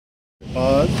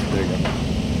Pause. There you go.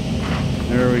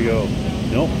 There we go.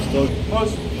 Nope, still.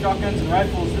 Most shotguns and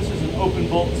rifles, this is an open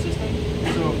bolt system,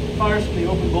 so it fires from the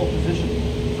open bolt position.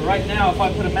 So right now, if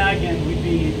I put a mag in, we'd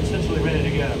be essentially ready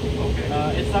to go.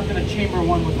 Okay. It's not going to chamber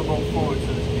one with the bolt forward, so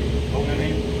to speak. You know what I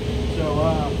mean? So,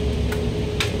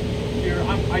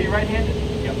 are you right-handed?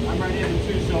 Yep. I'm right-handed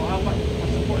too, so I'll put my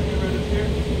support hand right up here.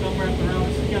 Thumb wrapped around.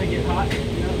 This is going to get hot,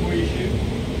 you know, the more you shoot.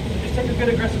 So just take a good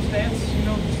aggressive stance, you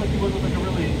know, just like you would with like a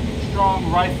really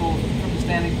strong rifle from the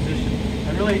standing position.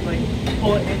 And really like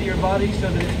pull it into your body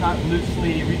so that it's not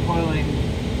loosely recoiling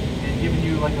and giving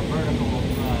you like a vertical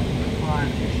climb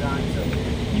to your shot. So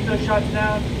keep those shots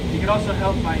down. You can also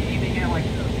help by aiming at like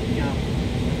the, you know,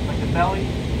 like the belly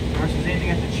versus aiming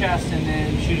at the chest and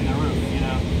then shooting the roof. You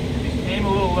know, if you aim a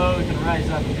little low, you can rise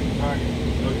up and hit the target.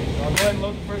 Okay. So I'll go ahead and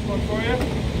load the first one for you.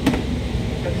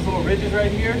 Got these little ridges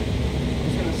right here. I'm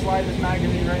just gonna slide this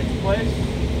magazine right into place.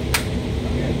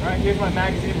 Okay. All right. Here's my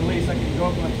magazine release. I can go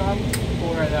up with my thumb.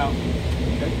 Pull right out.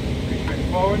 Okay, pretty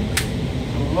straightforward.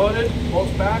 So loaded,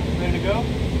 bolts back, ready to go.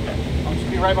 I'm just gonna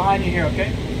be right behind you here,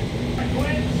 okay?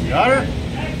 Got her?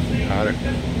 Got her.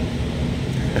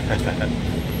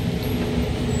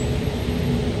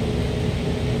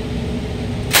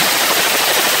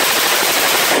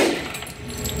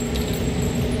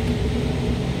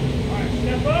 Alright,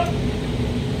 step up.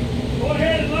 Go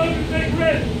ahead and load and take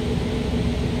ready.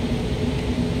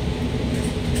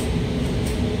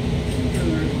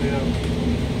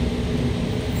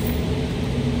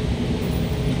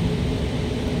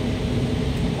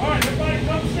 Alright, everybody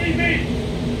come see me.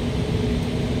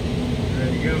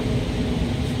 Ready to go.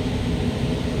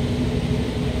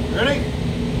 Ready?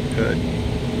 Good.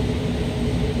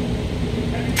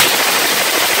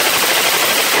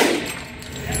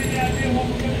 Have any idea what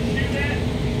we're going to shoot at?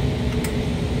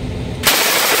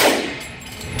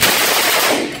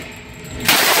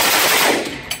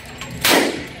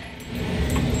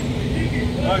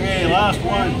 Okay, last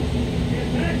one.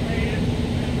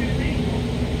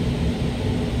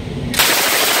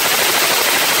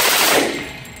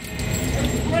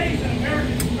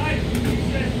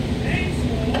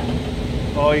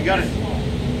 Oh, you got it.